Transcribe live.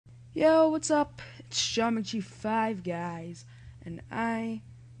Yo, what's up? It's Geometry 5, guys, and I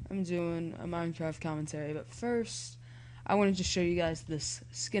am doing a Minecraft commentary. But first, I wanted to show you guys this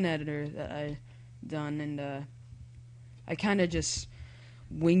skin editor that I done, and I kind of just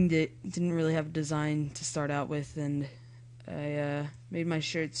winged it. Didn't really have a design to start out with, and I made my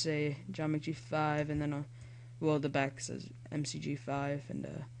shirt say Geometry 5, and then well, the back says MCG 5,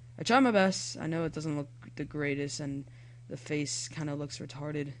 and I tried my best. I know it doesn't look the greatest, and the face kind of looks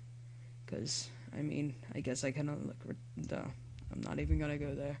retarded. Because, I mean, I guess I kind of look. I'm not even gonna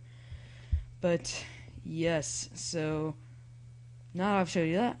go there. But, yes, so now that I've showed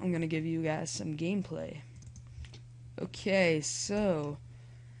you that, I'm gonna give you guys some gameplay. Okay, so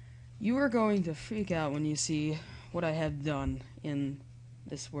you are going to freak out when you see what I have done in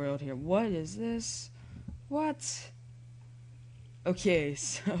this world here. What is this? What? Okay,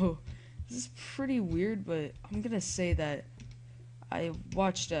 so this is pretty weird, but I'm gonna say that I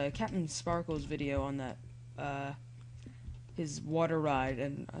watched Captain Sparkle's video on that his water ride,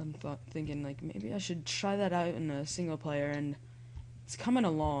 and I'm thinking like maybe I should try that out in a single player, and it's coming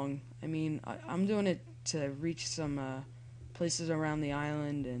along. I mean, I'm doing it to reach some places around the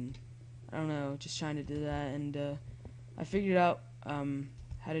island, and I don't know, just trying to do that, and I figured out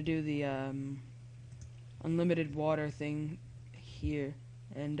how to do the unlimited water thing here,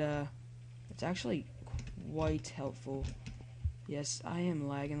 and it's actually quite helpful. Yes, I am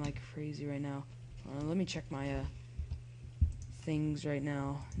lagging like crazy right now. Let me check my things right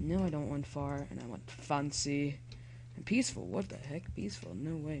now. No, I don't want far, and I want fancy and peaceful. What the heck? Peaceful?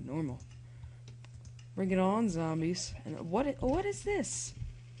 No way. Normal. Bring it on, zombies. And what is this?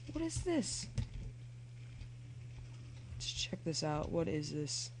 What is this? Let's check this out. What is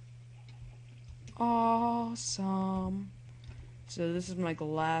this? Awesome. So this is my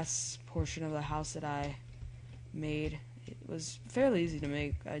glass portion of the house that I made. It was fairly easy to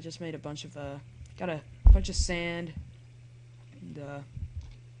make. I just made a bunch of got a bunch of sand and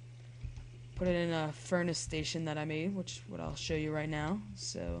put it in a furnace station that I made, which is what I'll show you right now.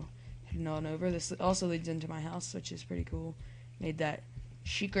 So heading on over. This also leads into my house, which is pretty cool. Made that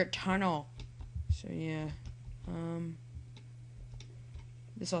secret tunnel. So yeah.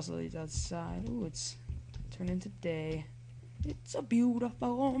 This also leads outside. Ooh, it's turning to day. It's a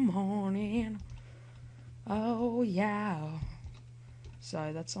beautiful morning. Oh yeah.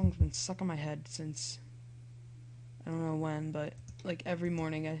 Sorry, that song's been stuck in my head since I don't know when, but like every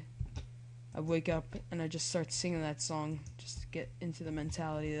morning I wake up and I just start singing that song just to get into the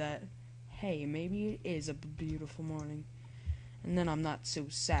mentality that hey, maybe it is a beautiful morning. And then I'm not so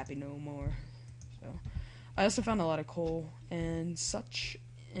sappy no more. So I also found a lot of coal and such,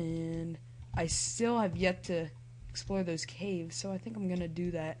 and I still have yet to explore those caves, so I think I'm gonna do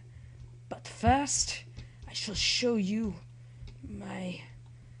that. But first, I shall show you my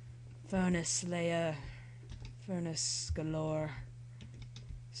furnace layer, furnace galore.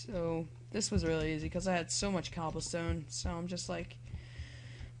 So this was really easy because I had so much cobblestone, so I'm just like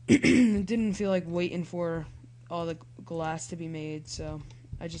it didn't feel like waiting for all the glass to be made, so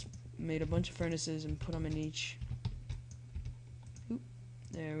I just made a bunch of furnaces and put them in each. Oop,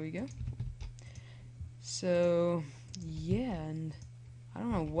 there we go. So yeah, and I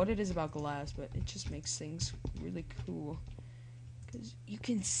don't know what it is about glass, but it just makes things really cool. Because you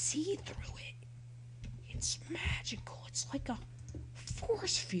can see through it. It's magical. It's like a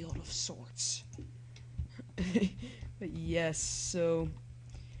force field of sorts. But yes, so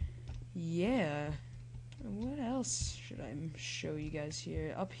yeah. What else should I show you guys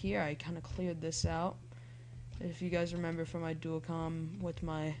here? Up here, I kind of cleared this out. If you guys remember from my dual com with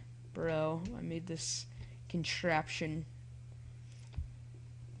my bro, I made this contraption.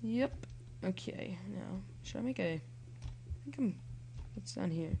 Yep. Okay, now, should I make a... I think I'm... What's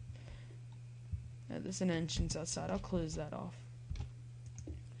down here? There's an entrance outside. I'll close that off.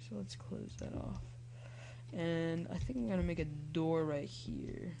 So let's close that off. And I think I'm going to make a door right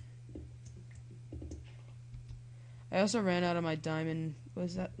here. I also ran out of my diamond... What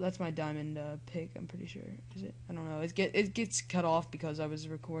is that? That's my diamond pick, I'm pretty sure. Is it? I don't know. It gets cut off because I was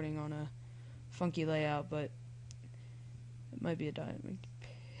recording on a funky layout, but it might be a diamond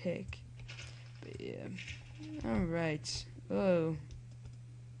pick. But yeah. Alright. Oh.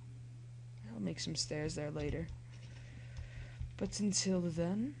 I'll make some stairs there later. But until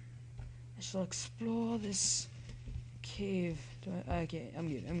then, I shall explore this cave. Okay, I'm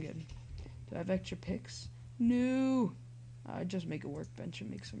good. Do I have extra picks? No! I'd just make a workbench and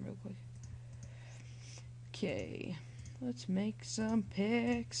make some real quick. Okay. Let's make some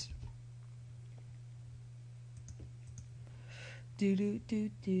picks. Do.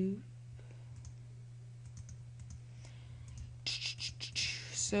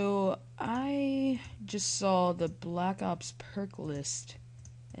 So I just saw the Black Ops perk list,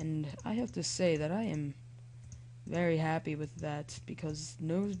 and I have to say that I am very happy with that because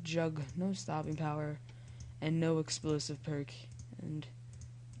no jug, no stopping power, and no explosive perk. And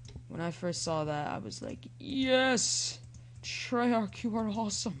when I first saw that, I was like, yes, Treyarch, you are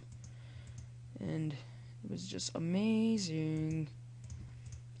awesome. And it was just amazing.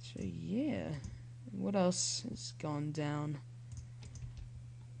 So yeah, what else has gone down?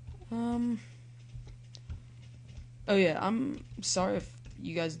 Oh yeah, I'm sorry if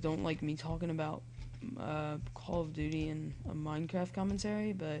you guys don't like me talking about Call of Duty and a Minecraft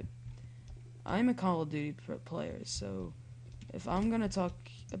commentary, but I'm a Call of Duty player, so if I'm gonna talk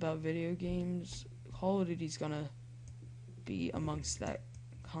about video games, Call of Duty's gonna be amongst that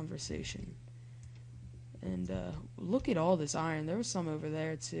conversation. And look at all this iron. There was some over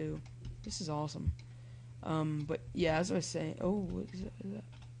there too. This is awesome. But yeah, as I was saying, oh, what is that?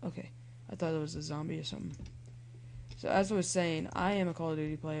 Okay, I thought it was a zombie or something. So as I was saying, I am a Call of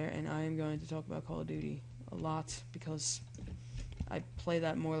Duty player, and I am going to talk about Call of Duty a lot because I play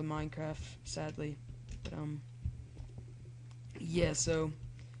that more than Minecraft, sadly. But yeah. So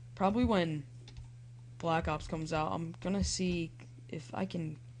probably when Black Ops comes out, I'm gonna see if I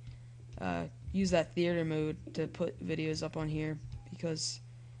can use that theater mode to put videos up on here because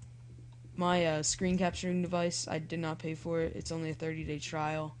my screen capturing device, I did not pay for it. It's only a 30-day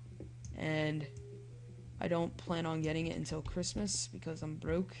trial, and I don't plan on getting it until Christmas because I'm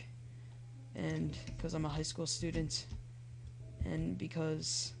broke, and because I'm a high school student, and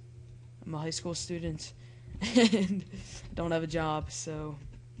because I'm a high school student, and don't have a job, so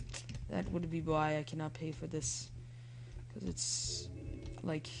that would be why I cannot pay for this, because it's,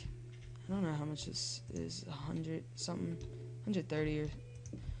 like, I don't know how much this is, 100 something, 130 or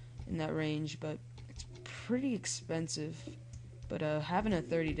in that range, but it's pretty expensive. But having it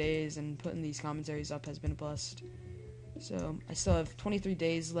 30 days and putting these commentaries up has been a blast. So I still have 23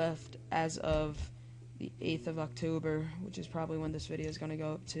 days left as of the 8th of October, which is probably when this video is going to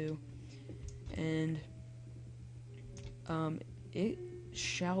go up to. And it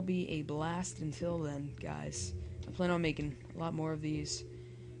shall be a blast until then, guys. I plan on making a lot more of these.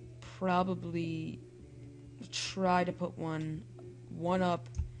 Probably try to put one up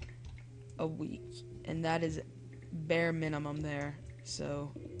a week, and that is bare minimum there.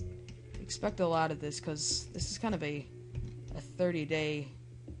 So expect a lot of this because this is kind of a 30-day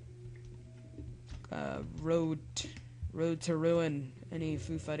road to ruin. Any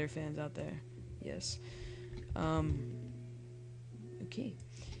Foo Fighter fans out there? Yes. Okay.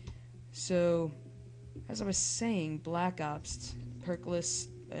 So as I was saying, Black Ops perk list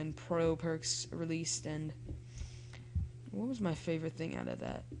and pro perks released, and what was my favorite thing out of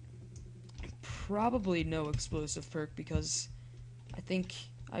that? Probably no explosive perk, because I think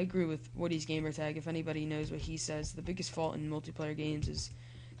I agree with Woody's Gamertag. If anybody knows what he says, the biggest fault in multiplayer games is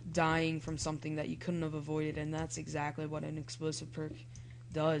dying from something that you couldn't have avoided, and that's exactly what an explosive perk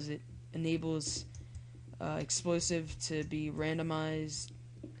does. It enables explosive to be randomized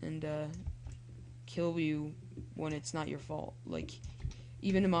and kill you when it's not your fault. Like,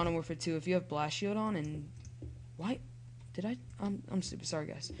 even in Modern Warfare 2, if you have Blast Shield on and... Why? Did I? I'm super sorry,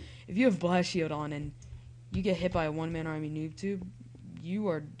 guys. If you have Blast Shield on and you get hit by a one-man army noob tube, you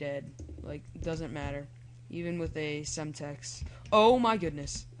are dead. Like, it doesn't matter. Even with a Semtex. Oh my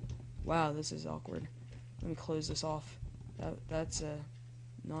goodness. Wow, this is awkward. Let me close this off. That's a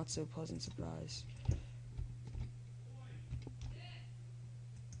not so pleasant surprise.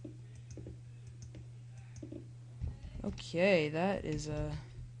 Okay, that is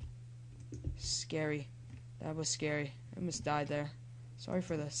scary. That was scary. I almost died there. Sorry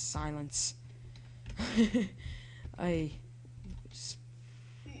for the silence.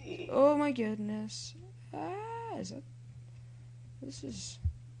 Oh my goodness. This is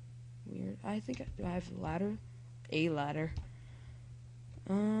weird. I think do I have a ladder? A ladder.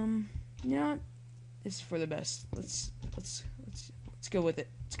 You know what? It's for the best. Let's go with it.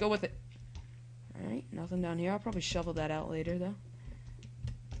 Let's go with it. Alright, nothing down here. I'll probably shovel that out later though.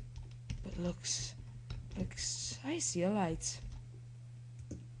 But looks I see a light.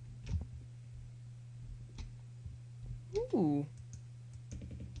 Ooh.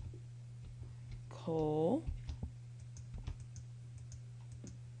 Coal.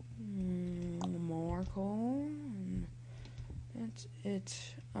 More coal. That's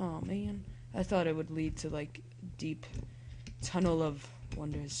it. Oh man. I thought it would lead to like deep tunnel of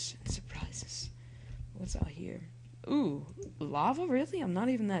wonders and surprises. What's out here? Ooh, lava? Really? I'm not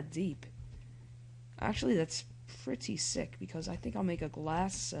even that deep. Actually, that's pretty sick because I think I'll make a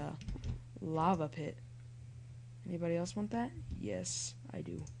glass lava pit. Anybody else want that? Yes, I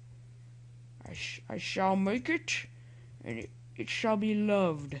do. I shall make it, and it shall be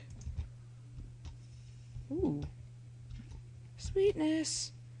loved. Ooh.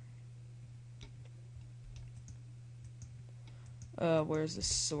 Sweetness. Where's the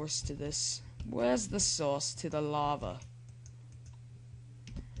source to this? Where's the source to the lava?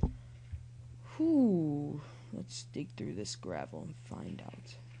 Whew. Let's dig through this gravel and find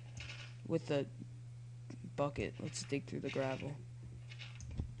out. With the bucket, let's dig through the gravel.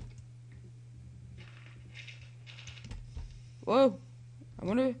 Whoa! I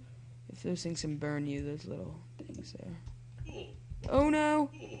wonder if those things can burn you, those little things there. Oh no!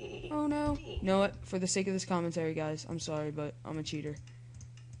 Oh no! You know what? For the sake of this commentary, guys, I'm sorry, but I'm a cheater.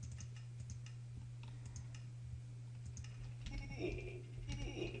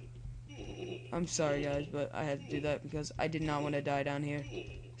 I'm sorry, guys, but I had to do that because I did not want to die down here.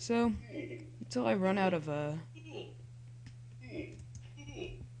 So, until I run out of,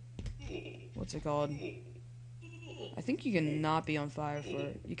 what's it called? I think you can not be on fire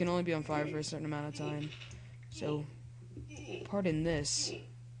for, you can only be on fire for a certain amount of time. So, pardon this.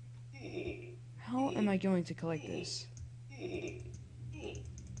 How am I going to collect this?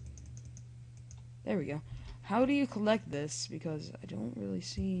 There we go. How do you collect this? Because I don't really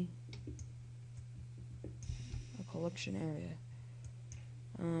see a collection area.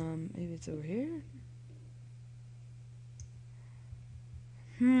 Maybe it's over here?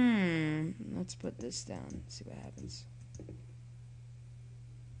 Let's put this down and see what happens.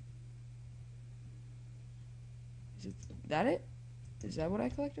 Is that it? Is that what I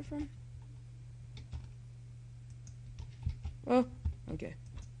collected from? Oh, okay.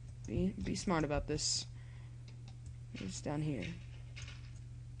 Be smart about this. It's down here.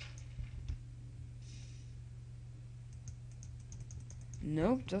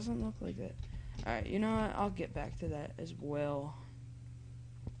 Nope, doesn't look like that. Alright, you know what? I'll get back to that as well.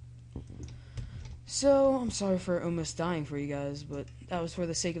 So, I'm sorry for almost dying for you guys, but that was for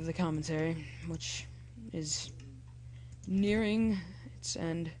the sake of the commentary, which is nearing its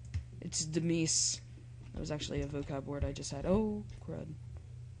end. It's demise. That was actually a vocab word I just had. Oh, crud.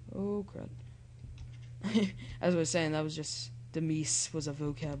 Oh, crud. As I was saying, that was just, demise was a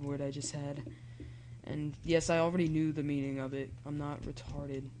vocab word I just had. And yes, I already knew the meaning of it. I'm not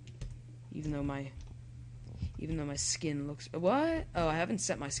retarded. Even though my skin looks... What? Oh, I haven't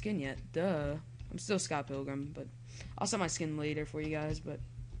set my skin yet. Duh. I'm still Scott Pilgrim, but I'll set my skin later for you guys, but...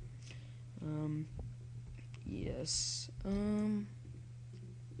 Yes. So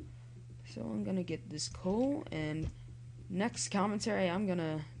I'm gonna get this coal, and next commentary, I'm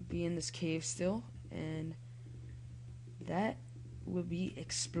gonna be in this cave still, and that will be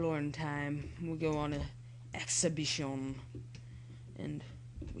exploring time. We'll go on an exhibition, and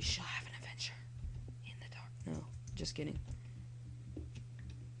we shall have an adventure in the dark. No, just kidding.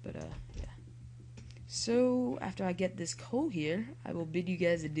 But, yeah. So, after I get this coal here, I will bid you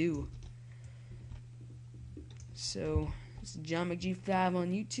guys adieu. So, this is John McG5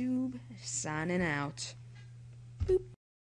 on YouTube, signing out. Boop.